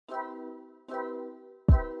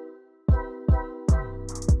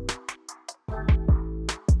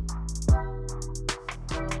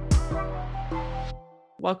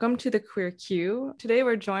Welcome to the Queer Q. Today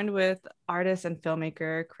we're joined with artist and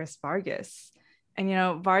filmmaker Chris Vargas.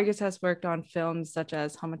 And Vargas has worked on films such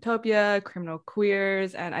as Homotopia, Criminal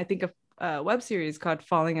Queers, and I think a web series called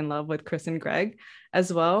Falling in Love with Chris and Greg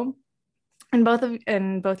as well. In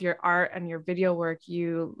both your art and your video work,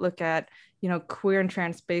 you look at, queer and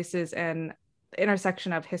trans spaces and the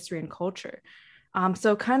intersection of history and culture.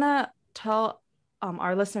 So kind of tell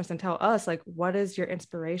our listeners and tell us, like, what is your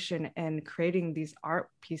inspiration in creating these art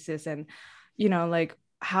pieces, and like,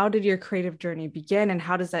 how did your creative journey begin, and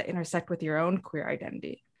how does that intersect with your own queer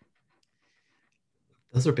identity?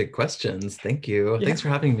 Those are big questions. Thank you. Yeah. Thanks for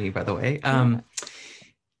having me, by the way. Yeah.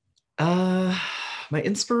 Uh, my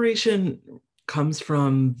inspiration comes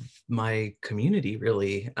from my community,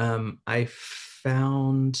 really. I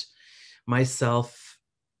found myself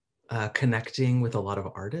connecting with a lot of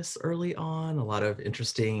artists early on, a lot of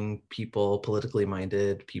interesting people, politically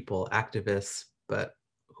minded people, activists, but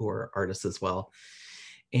who are artists as well.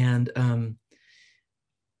 And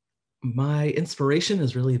my inspiration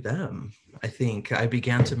is really them. I think I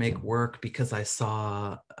began to make work because I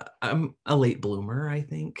saw, I'm a late bloomer, I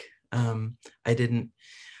think. I didn't,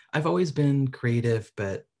 I've always been creative,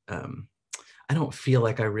 but I don't feel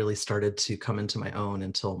like I really started to come into my own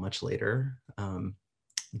until much later,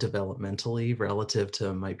 developmentally relative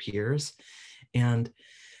to my peers. And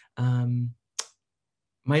um,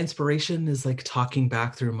 my inspiration is like talking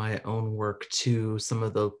back through my own work to some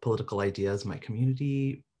of the political ideas my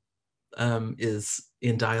community is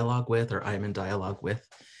in dialogue with, or I'm in dialogue with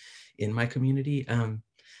in my community.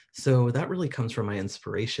 So that really comes from my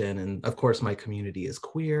inspiration. And of course, my community is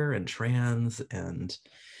queer and trans. And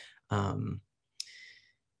um,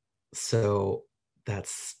 so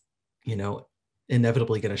that's, you know,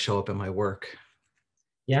 inevitably going to show up in my work.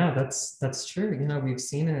 Yeah, that's true. We've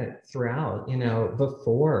seen it throughout,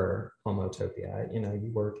 before Homotopia.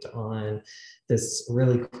 You worked on this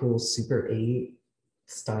really cool Super 8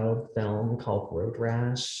 styled film called Road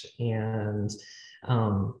Rash, and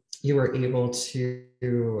you were able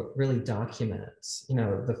to really document,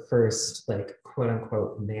 the first, like, quote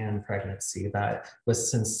unquote man pregnancy that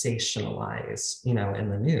was sensationalized, in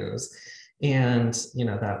the news. And,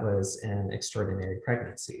 that was in Extraordinary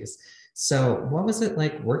Pregnancies. So what was it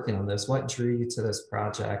like working on this? What drew you to those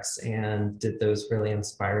projects? And did those really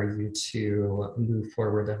inspire you to move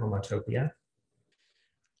forward to Homotopia?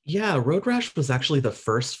 Yeah, Road Rash was actually the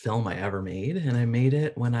first film I ever made, and I made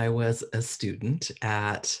it when I was a student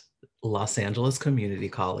at Los Angeles Community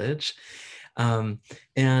College. And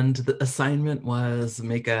the assignment was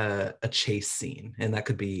make a chase scene, and that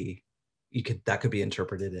could be that could be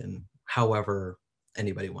interpreted in however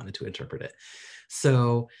anybody wanted to interpret it.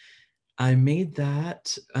 So I made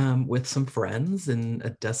that with some friends in a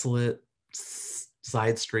desolate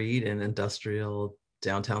side street in industrial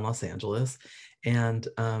downtown Los Angeles. And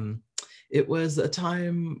it was a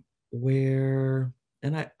time where,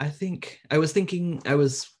 and I think I was thinking, I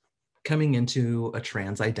was coming into a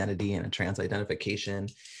trans identity and a trans identification,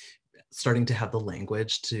 starting to have the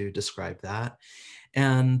language to describe that.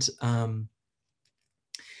 And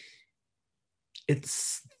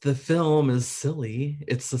the film is silly.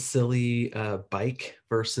 It's a silly bike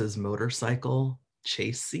versus motorcycle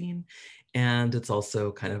chase scene. And it's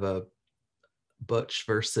also kind of a butch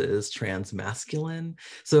versus trans masculine.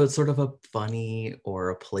 So it's sort of a funny or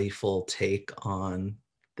a playful take on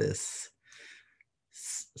this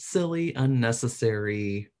silly,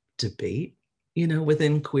 unnecessary debate,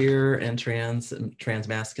 within queer and trans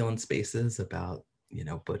masculine spaces about,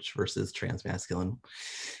 butch versus trans masculine.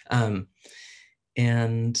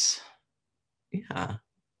 And yeah,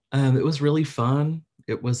 it was really fun.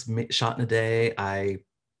 It was shot in a day. I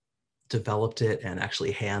developed it and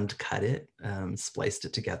actually hand cut it, spliced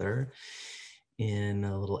it together in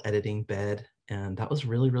a little editing bed. And that was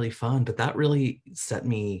really, really fun. But that really set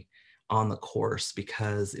me on the course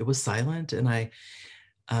because it was silent, and I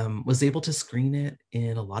was able to screen it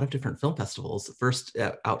in a lot of different film festivals. First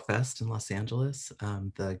at Outfest in Los Angeles,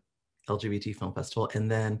 the LGBT film festival.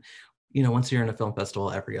 And then, once you're in a film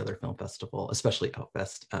festival, every other film festival, especially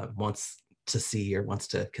Outfest, wants to see or wants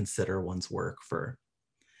to consider one's work for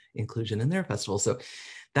inclusion in their festival. So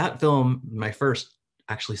that film, my first,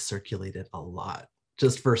 actually circulated a lot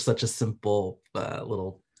just for such a simple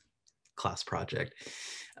little class project.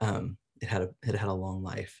 It had a long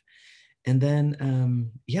life. And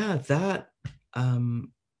then, yeah, that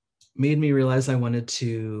made me realize I wanted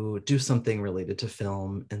to do something related to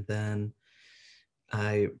film. And then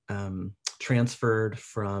I transferred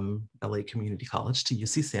from LA Community College to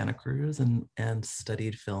UC Santa Cruz and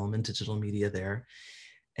studied film and digital media there.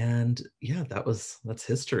 And yeah, that's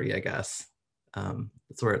history, I guess.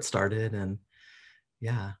 That's where it started. And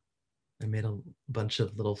yeah, I made a bunch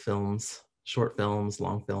of little films, short films,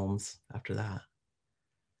 long films after that.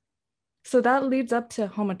 So that leads up to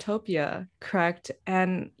Homotopia, correct?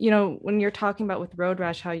 And when you're talking about with Road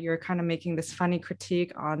Rash, how you're kind of making this funny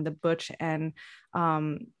critique on the butch and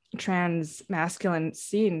um, trans masculine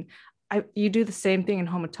scene, you do the same thing in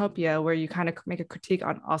Homotopia, where you kind of make a critique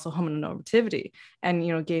on also homonormativity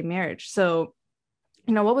and gay marriage. So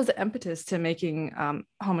what was the impetus to making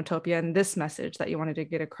Homotopia and this message that you wanted to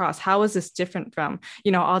get across? How was this different from,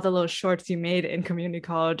 all the little shorts you made in community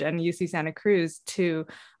college and UC Santa Cruz to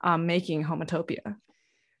making Homotopia?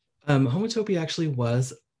 Homotopia actually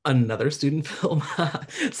was another student film.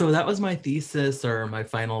 So that was my thesis or my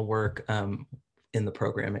final work in the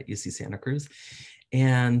program at UC Santa Cruz.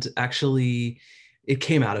 And actually, it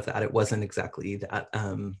came out of that. It wasn't exactly that.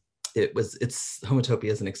 It's Homotopia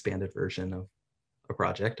is an expanded version of a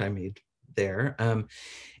project I made there.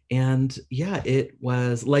 And yeah, it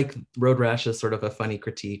was like Road Rash is sort of a funny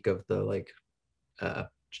critique of the like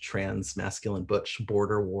trans masculine butch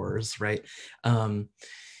border wars, right?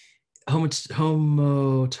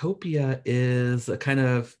 Homotopia is a kind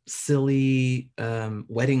of silly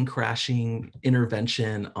wedding crashing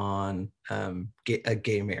intervention on a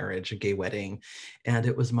gay marriage, a gay wedding. And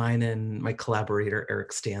it was mine and my collaborator,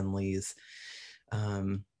 Eric Stanley's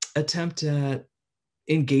attempt at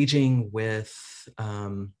engaging with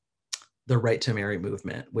the Right to Marry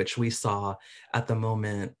movement, which we saw at the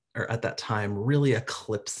moment or at that time really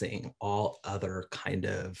eclipsing all other kind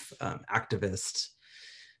of activist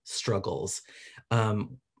struggles.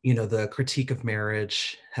 The critique of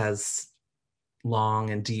marriage has long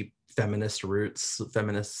and deep feminist roots,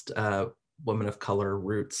 feminist women of color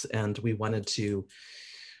roots, and we wanted to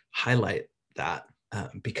highlight that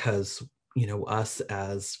because us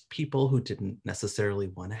as people who didn't necessarily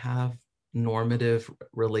want to have normative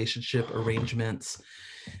relationship arrangements,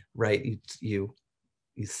 right? You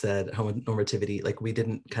said homonormativity, like we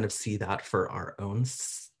didn't kind of see that for our own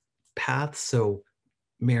path. So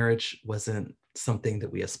marriage wasn't something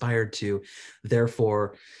that we aspired to.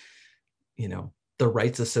 Therefore, the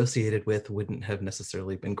rights associated with wouldn't have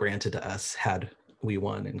necessarily been granted to us had we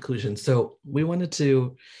won inclusion. So we wanted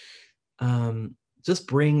to just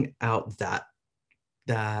bring out that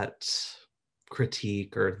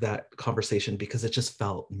critique or that conversation because it just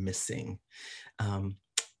felt missing.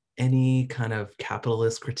 Any kind of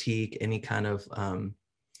capitalist critique, any kind of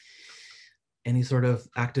any sort of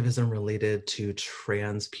activism related to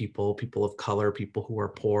trans people, people of color, people who are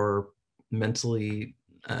poor, mentally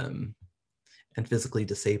and physically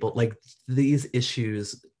disabled, like these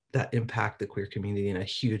issues that impact the queer community in a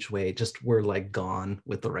huge way just were like gone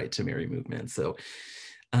with the Right to Marry movement. So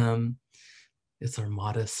it's our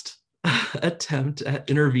modest attempt at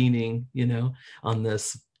intervening, on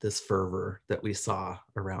this fervor that we saw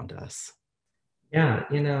around us. Yeah,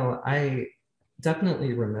 I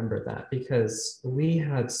definitely remember that because we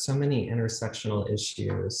had so many intersectional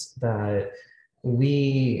issues that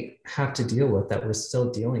we have to deal with, that we're still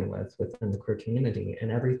dealing with within the queer community,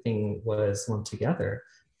 and everything was lumped together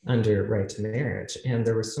under Right to Marriage. And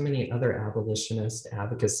there were so many other abolitionist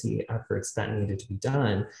advocacy efforts that needed to be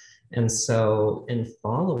done. And so in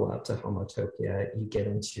follow-up to Homotopia, you get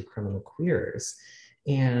into Criminal Queers,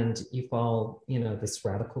 and you fall, this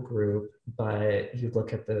radical group, but you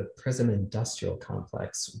look at the prison industrial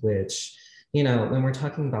complex, which, when we're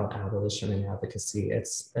talking about abolition and advocacy,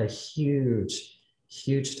 it's a huge,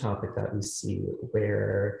 huge topic that we see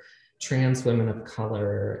where trans women of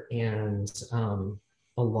color and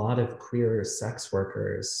a lot of queer sex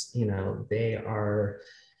workers, they are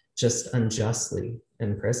just unjustly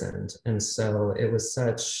imprisoned. And so it was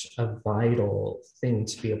such a vital thing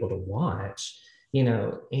to be able to watch,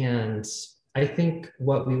 and I think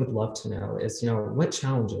what we would love to know is, what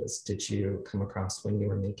challenges did you come across when you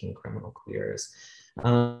were making Criminal Queers?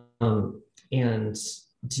 And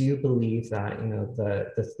do you believe that,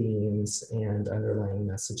 the themes and underlying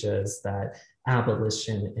messages that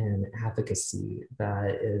abolition and advocacy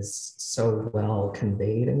that is so well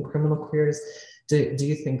conveyed in Criminal Queers, do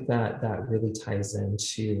you think that that really ties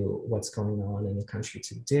into what's going on in the country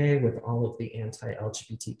today with all of the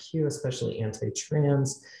anti-LGBTQ, especially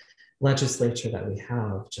anti-trans legislature that we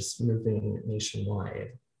have just moving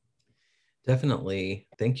nationwide? Definitely.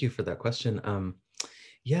 Thank you for that question.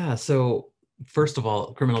 Yeah, so first of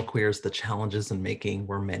all, Criminal Queers, the challenges in making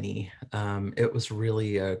were many. It was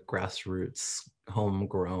really a grassroots,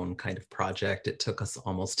 homegrown kind of project. It took us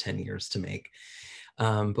almost 10 years to make,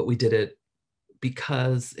 but we did it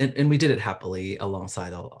because, and we did it happily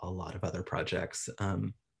alongside a lot of other projects.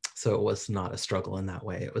 So it was not a struggle in that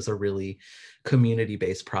way. It was a really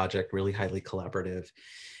community-based project, really highly collaborative.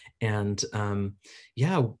 And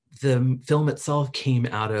yeah, the film itself came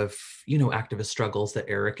out of, activist struggles that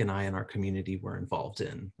Eric and I and our community were involved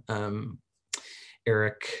in.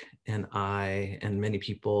 Eric and I and many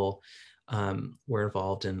people were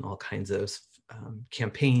involved in all kinds of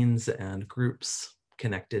campaigns and groups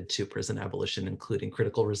connected to prison abolition, including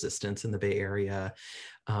Critical Resistance in the Bay Area,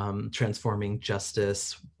 Transforming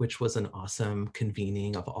Justice, which was an awesome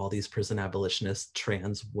convening of all these prison abolitionists,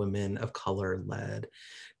 trans women of color led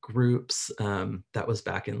groups. That was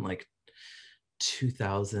back in like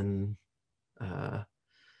 2000. God,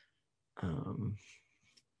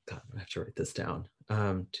 I have to write this down.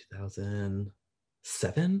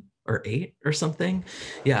 2007 or 8 or something.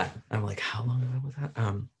 Yeah, I'm like, how long ago was that?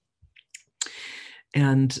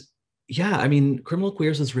 And yeah, I mean, Criminal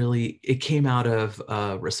Queers is really, it came out of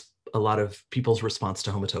a lot of people's response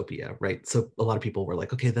to homotopia, right? So a lot of people were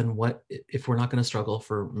like, okay, then what if we're not going to struggle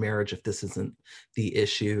for marriage if this isn't the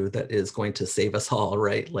issue that is going to save us all,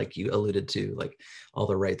 right? Like you alluded to, like all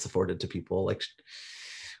the rights afforded to people, like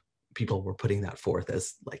people were putting that forth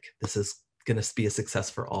as like, this is going to be a success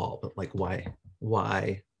for all, but like, why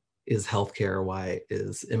is healthcare? Why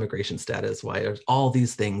is immigration status? Why are all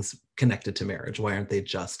these things connected to marriage? Why aren't they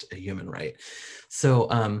just a human right?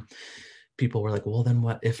 So people were like, well, then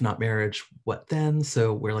what if not marriage? What then?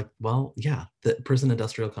 So we're like, well, yeah, the prison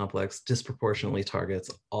industrial complex disproportionately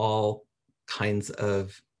targets all kinds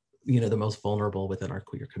of, the most vulnerable within our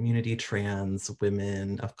queer community: trans,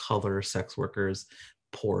 women of color, sex workers,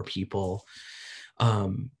 poor people,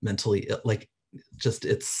 mentally ill. Like, just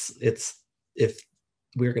it's if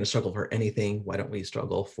we're going to struggle for anything, why don't we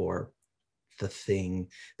struggle for the thing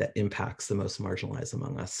that impacts the most marginalized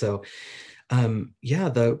among us? So yeah,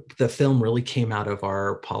 the film really came out of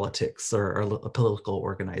our politics or political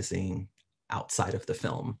organizing outside of the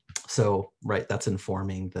film. So right, that's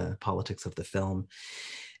informing the politics of the film.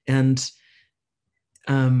 And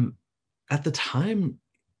at the time,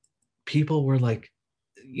 people were like,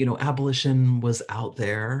 abolition was out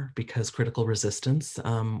there because Critical Resistance,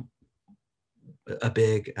 a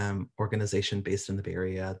big organization based in the Bay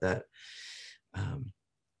Area that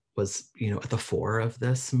was, at the fore of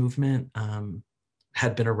this movement,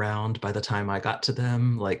 had been around by the time I got to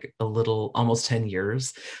them, like almost 10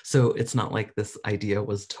 years. So it's not like this idea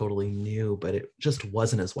was totally new, but it just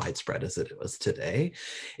wasn't as widespread as it was today.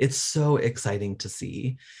 It's so exciting to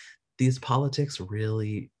see these politics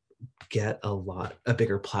really get a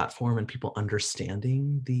bigger platform, and people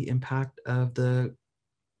understanding the impact of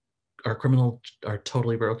our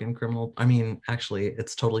totally broken criminal, I mean, actually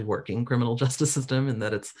it's totally working criminal justice system, and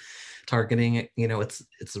that it's targeting, its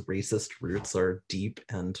racist roots are deep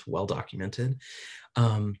and well documented.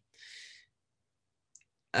 I'm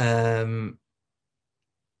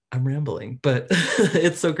rambling, but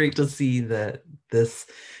it's so great to see that this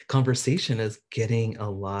conversation is getting a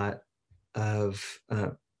lot more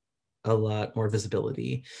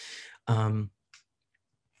visibility.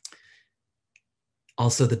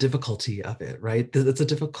 Also the difficulty of it, right? It's a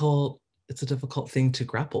difficult thing to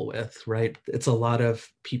grapple with, right? It's a lot of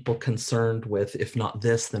people concerned with, if not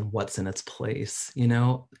this, then what's in its place,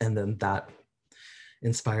 and then that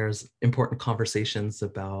inspires important conversations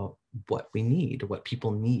about what we need, what people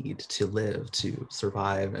need to live, to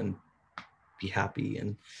survive and be happy.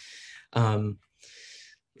 And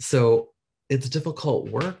so it's difficult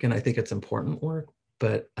work, and I think it's important work,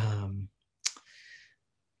 but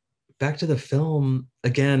back to the film,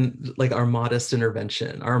 again, like our modest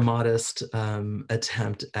intervention, our modest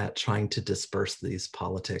attempt at trying to disperse these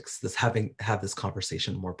politics, have this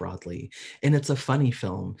conversation more broadly. And it's a funny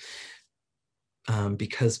film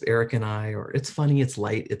because Eric and I, it's funny, it's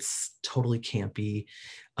light, it's totally campy.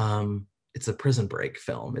 It's a prison break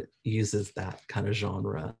film. It uses that kind of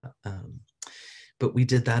genre. But we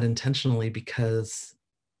did that intentionally because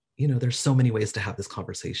there's so many ways to have this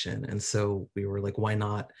conversation. And so we were like, why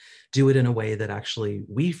not do it in a way that actually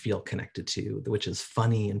we feel connected to, which is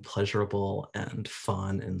funny and pleasurable and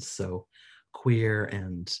fun and so queer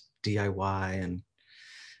and DIY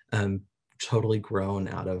and totally grown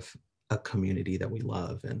out of a community that we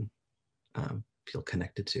love and feel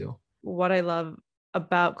connected to. What I love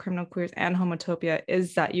about Criminal Queers and Homotopia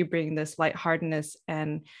is that you bring this lightheartedness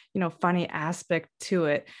and funny aspect to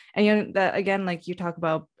it, and that again, like you talk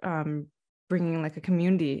about bringing like a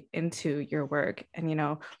community into your work,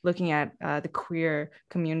 and looking at the queer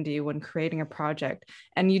community when creating a project.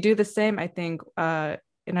 And you do the same, I think,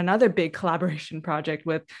 in another big collaboration project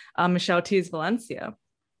with Michelle Tees Valencia.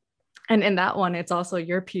 And in that one, it's also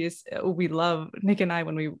your piece. We love, Nick and I,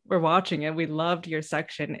 when we were watching it, we loved your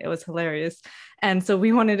section. It was hilarious. And so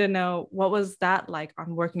we wanted to know, what was that like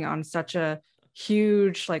on working on such a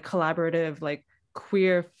huge, like collaborative, like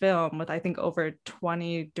queer film with, I think, over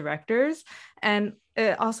 20 directors? And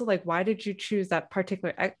also, like, why did you choose that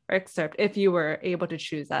particular excerpt if you were able to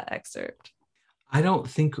choose that excerpt? I don't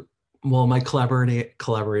think, well, my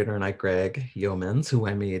collaborator and I, Greg Yeomans, who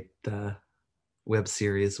I made the web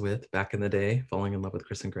series with back in the day, Falling in Love with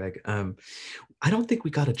Chris and Greg. I don't think we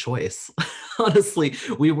got a choice. Honestly,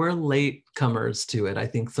 we were late comers to it. I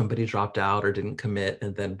think somebody dropped out or didn't commit,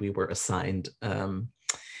 and then we were assigned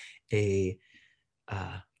a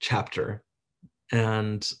chapter,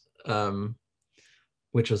 and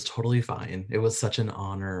which was totally fine. It was such an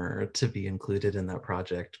honor to be included in that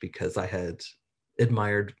project because I had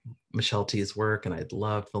admired Michelle T's work and I'd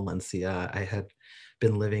loved Valencia. I had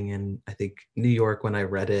been living in, I think, New York when I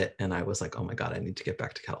read it, and I was like, oh my God, I need to get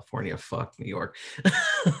back to California. Fuck New York.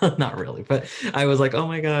 Not really, but I was like, oh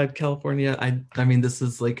my God, California. I mean, this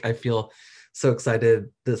is like, I feel so excited.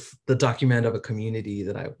 The document of a community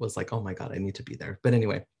that I was like, oh my God, I need to be there. But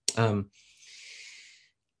anyway,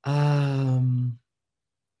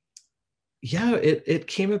 yeah, it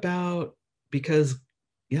came about because,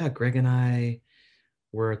 yeah, Greg and I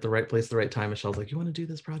were at the right place at the right time. Michelle's like, you want to do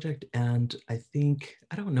this project? And I think,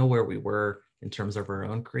 I don't know where we were in terms of our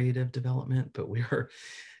own creative development, but we were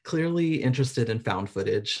clearly interested in found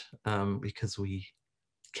footage because we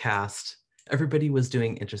cast, everybody was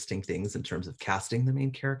doing interesting things in terms of casting the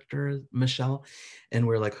main character, Michelle. And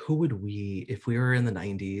we're like, who would we, if we were in the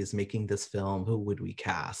 90s making this film, who would we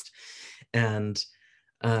cast? And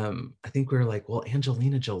I think we were like, well,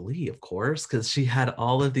 Angelina Jolie, of course, because she had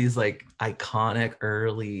all of these like iconic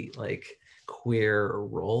early like queer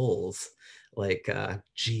roles, like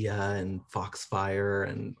Gia and Foxfire,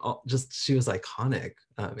 and just she was iconic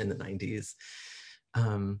in the 90s.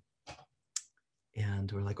 And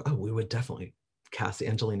we're like, oh, we would definitely cast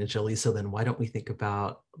Angelina Jolie. So then why don't we think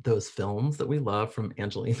about those films that we love from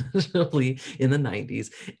Angelina Jolie in the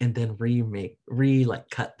 90s and then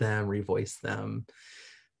cut them, revoice them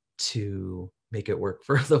to make it work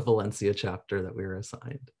for the Valencia chapter that we were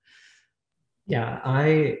assigned. Yeah,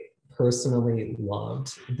 I personally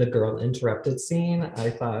loved the girl interrupted scene.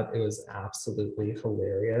 I thought it was absolutely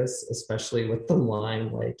hilarious, especially with the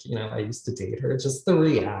line, like, you know, I used to date her. Just the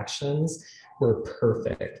reactions were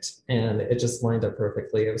perfect and it just lined up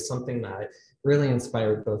perfectly. It was something that really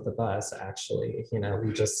inspired both of us, actually. You know,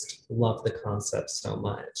 we just love the concept so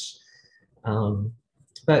much.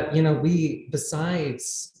 But, you know,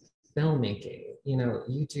 besides filmmaking, you know,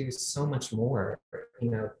 you do so much more, you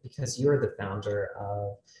know, because you're the founder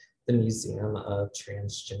of the Museum of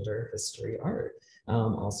Transgender History Art,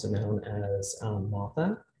 also known as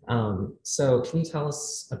MAFA. So can you tell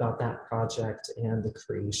us about that project and the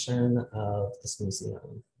creation of this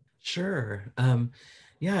museum? Sure.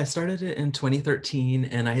 Yeah, I started it in 2013,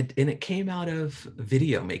 and it came out of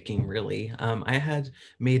video making, really. I had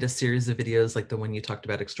made a series of videos like the one you talked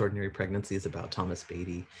about, Extraordinary Pregnancies, about Thomas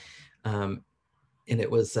Beatty. And it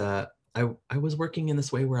was, I was working in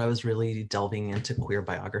this way where I was really delving into queer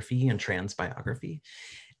biography and trans biography.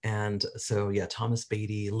 And so, yeah, Thomas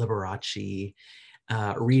Beatty, Liberace,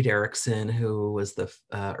 Reed Erickson, who was the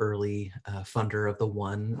early funder of the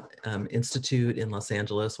One Institute in Los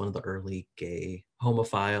Angeles, one of the early gay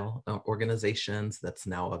homophile organizations that's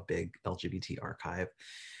now a big LGBT archive.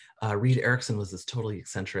 Reed Erickson was this totally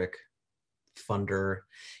eccentric funder.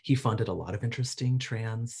 He funded a lot of interesting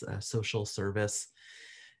trans social service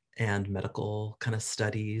and medical kind of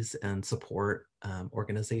studies and support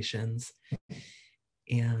organizations.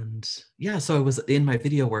 And yeah, so I was in my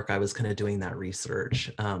video work, I was kind of doing that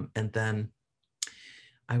research. And then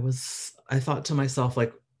I thought to myself,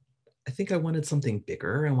 like, I think I wanted something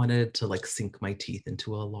bigger. I wanted to like sink my teeth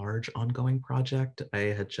into a large ongoing project. I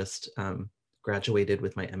had just graduated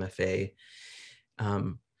with my MFA.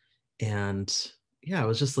 And yeah, I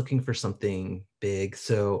was just looking for something big.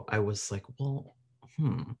 So I was like, well,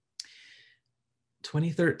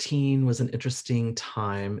 2013 was an interesting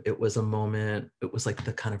time. It was a moment, it was like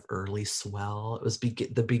the kind of early swell. It was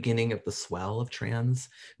the beginning of the swell of trans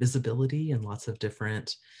visibility in lots of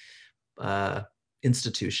different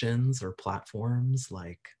institutions or platforms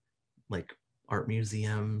like art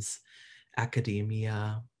museums,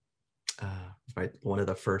 academia. One of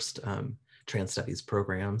the first trans studies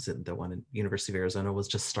programs, the one in University of Arizona, was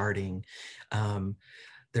just starting.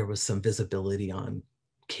 There was some visibility on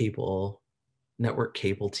cable network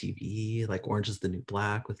cable TV, like Orange is the New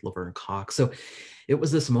Black with Laverne Cox. So it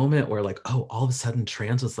was this moment where like, oh, all of a sudden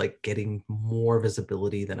trans was like getting more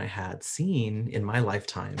visibility than I had seen in my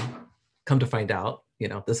lifetime. Come to find out, you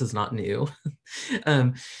know, this is not new.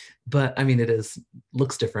 But I mean,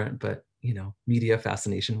 looks different, but you know, media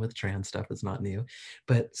fascination with trans stuff is not new.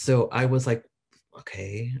 But so I was like,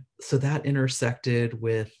 okay, so that intersected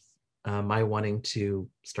with my wanting to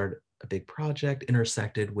start a big project,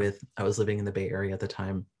 intersected with, I was living in the Bay Area at the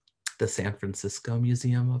time, the San Francisco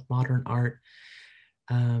Museum of Modern Art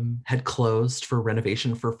had closed for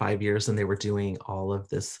renovation for 5 years, and they were doing all of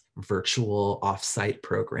this virtual offsite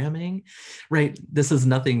programming, right? This is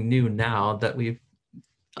nothing new now that we've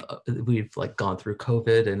like gone through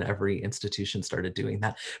COVID and every institution started doing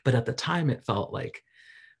that. But at the time it felt like,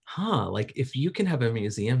 like if you can have a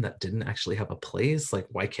museum that didn't actually have a place, like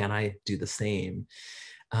why can't I do the same?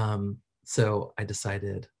 So I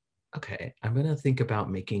decided, okay, I'm gonna think about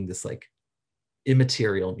making this like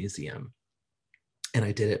immaterial museum. And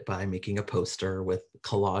I did it by making a poster with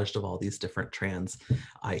collaged of all these different trans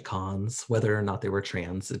icons, whether or not they were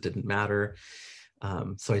trans, it didn't matter.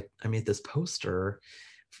 So I made this poster.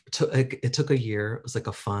 It took a year. It was like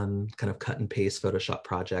a fun kind of cut and paste Photoshop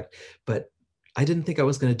project, but I didn't think I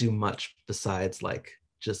was going to do much besides like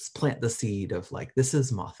just plant the seed of like, this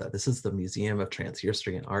is MOTHA. This is the Museum of Trans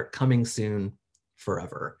History and Art, coming soon,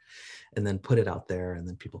 forever. And then put it out there, and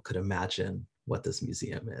then people could imagine what this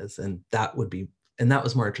museum is. And that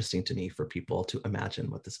was more interesting to me, for people to imagine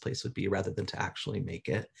what this place would be rather than to actually make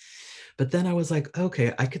it. But then I was like,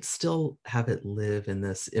 okay, I could still have it live in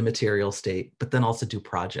this immaterial state, but then also do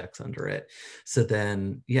projects under it. So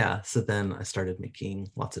then I started making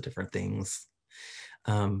lots of different things,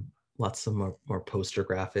 lots of more poster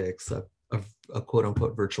graphics, a quote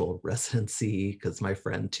unquote virtual residency, because my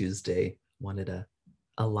friend Tuesday wanted a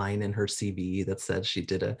line in her CV that said she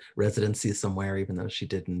did a residency somewhere, even though she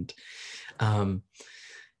didn't. So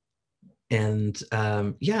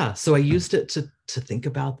I used it to think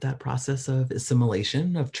about that process of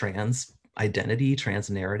assimilation of trans identity, trans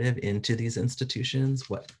narrative into these institutions,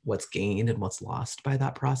 what's gained and what's lost by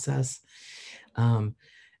that process.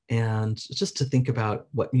 And just to think about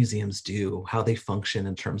what museums do, how they function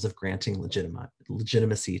in terms of granting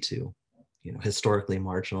legitimacy to, you know, historically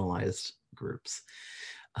marginalized groups.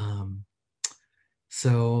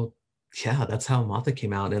 So yeah, that's how MOTHA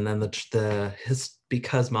came out. And then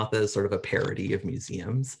because MOTHA is sort of a parody of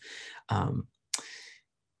museums, at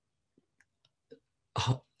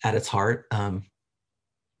its heart, I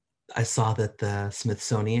saw that the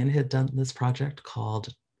Smithsonian had done this project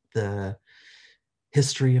called The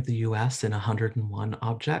History of the US in 101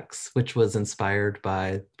 Objects, which was inspired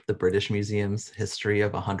by the British Museum's history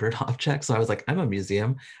of 100 objects. So I was like, I'm a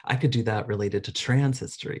museum. I could do that related to trans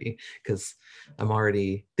history, because I'm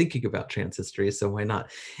already thinking about trans history, so why not?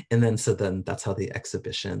 And then that's how the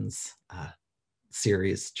exhibitions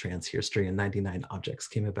series, Trans History and 99 Objects,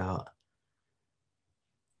 came about.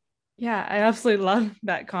 Yeah, I absolutely love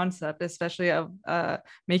that concept, especially of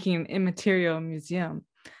making an immaterial museum.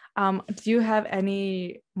 Do you have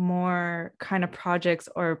any more kind of projects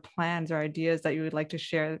or plans or ideas that you would like to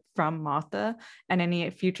share from MOTHA, and any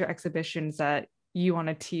future exhibitions that you want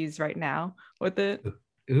to tease right now with it?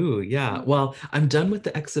 Ooh, yeah. Well, I'm done with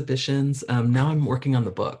the exhibitions. Now I'm working on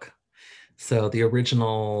the book. So the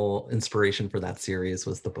original inspiration for that series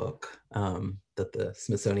was the book that the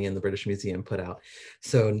Smithsonian, the British Museum put out.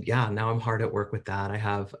 So yeah, now I'm hard at work with that. I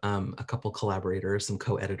have a couple collaborators, some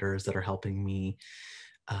co-editors that are helping me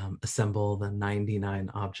assemble the 99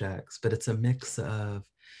 objects, but it's a mix of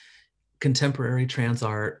contemporary trans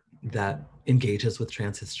art that engages with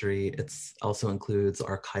trans history. It's also includes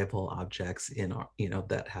archival objects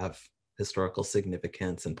that have historical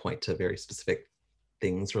significance and point to very specific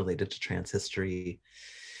things related to trans history.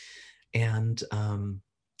 And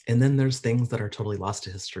then there's things that are totally lost to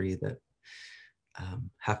history that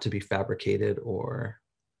have to be fabricated or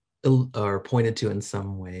pointed to in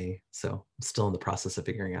some way. So I'm still in the process of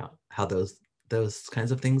figuring out how those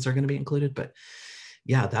kinds of things are going to be included. But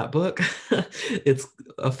yeah, that book, it's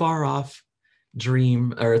a far off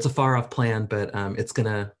dream, or it's a far off plan, but it's going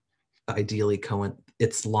to ideally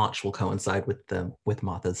its launch will coincide with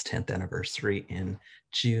MOTHA's 10th anniversary in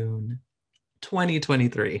June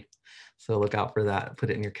 2023. So look out for that. Put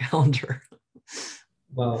it in your calendar.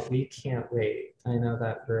 Well, we can't wait. I know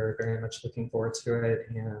that we're very much looking forward to it,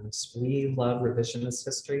 and we love revisionist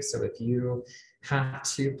history. So if you have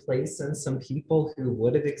to place in some people who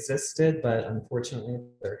would have existed, but unfortunately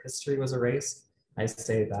their history was erased, I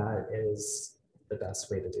say that is the best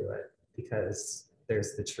way to do it, because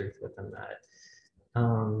there's the truth within that.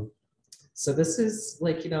 So this is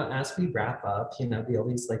like, as we wrap up, we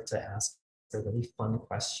always like to ask a really fun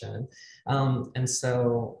question. And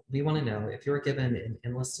so we want to know, if you were given an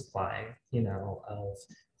endless supply, of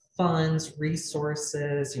funds,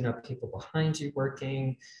 resources, people behind you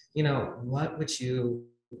working, what would you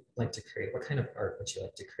like to create? What kind of art would you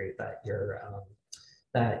like to create that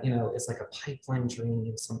is like a pipeline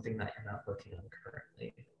dream, something that you're not working on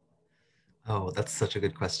currently? Oh, that's such a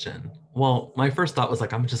good question. Well, my first thought was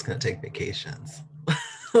like, I'm just going to take vacations.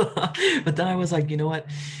 But then I was like, you know what?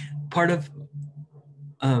 Part of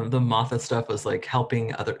the Motha stuff was like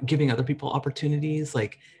giving other people opportunities,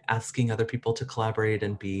 like asking other people to collaborate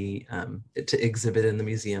and to exhibit in the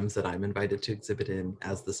museums that I'm invited to exhibit in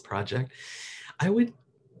as this project. I would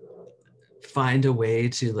find a way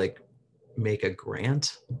to like make a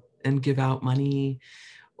grant and give out money,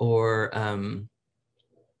 or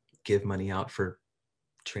give money out for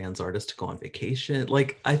trans artists to go on vacation.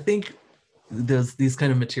 Like, I think these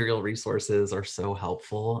kind of material resources are so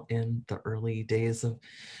helpful in the early days of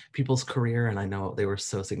people's career. And I know they were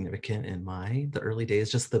so significant in the early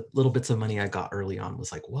days. Just the little bits of money I got early on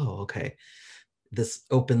was like, whoa, okay, this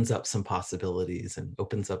opens up some possibilities and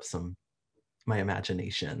opens up my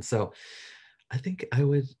imagination. So I think I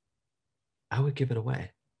would give it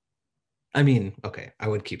away. I mean, okay, I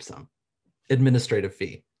would keep some administrative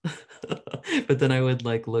fee, but then I would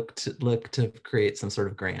like look to create some sort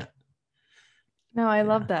of grant. No, I Yeah.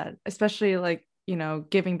 love that, especially like,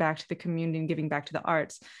 giving back to the community and giving back to the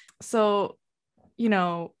arts. So,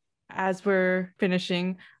 as we're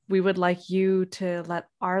finishing, we would like you to let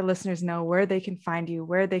our listeners know where they can find you,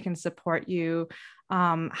 where they can support you,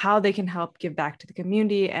 how they can help give back to the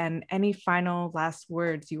community, and any final last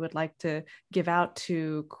words you would like to give out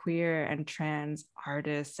to queer and trans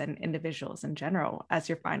artists and individuals in general as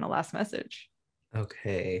your final last message.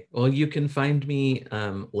 Okay. Well, you can find me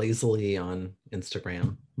lazily on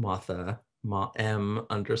Instagram, Motha, M_O_,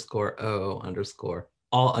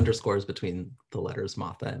 all underscores between the letters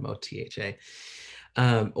Motha, MOTHA,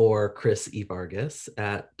 or Chris E. Vargas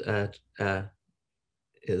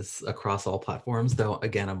is across all platforms, though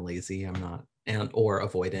again, I'm lazy, I'm not, or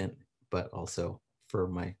avoidant, but also for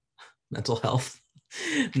my mental health,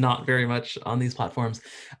 not very much on these platforms.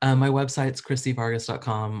 My website's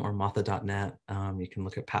chrissyvargas.com or motha.net. You can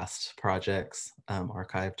look at past projects,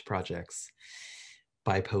 archived projects,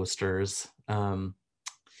 buy posters. And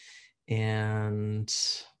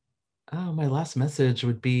my last message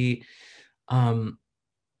would be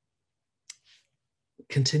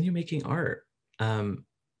continue making art.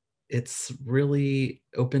 It's really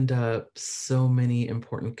opened up so many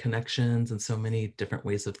important connections and so many different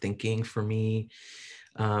ways of thinking for me,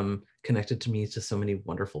 connected me to so many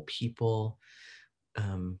wonderful people.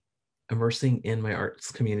 Immersing in my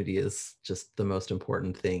arts community is just the most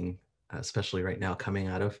important thing, especially right now, coming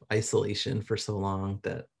out of isolation for so long,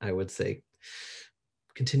 that I would say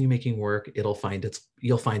continue making work. You'll find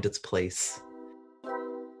its place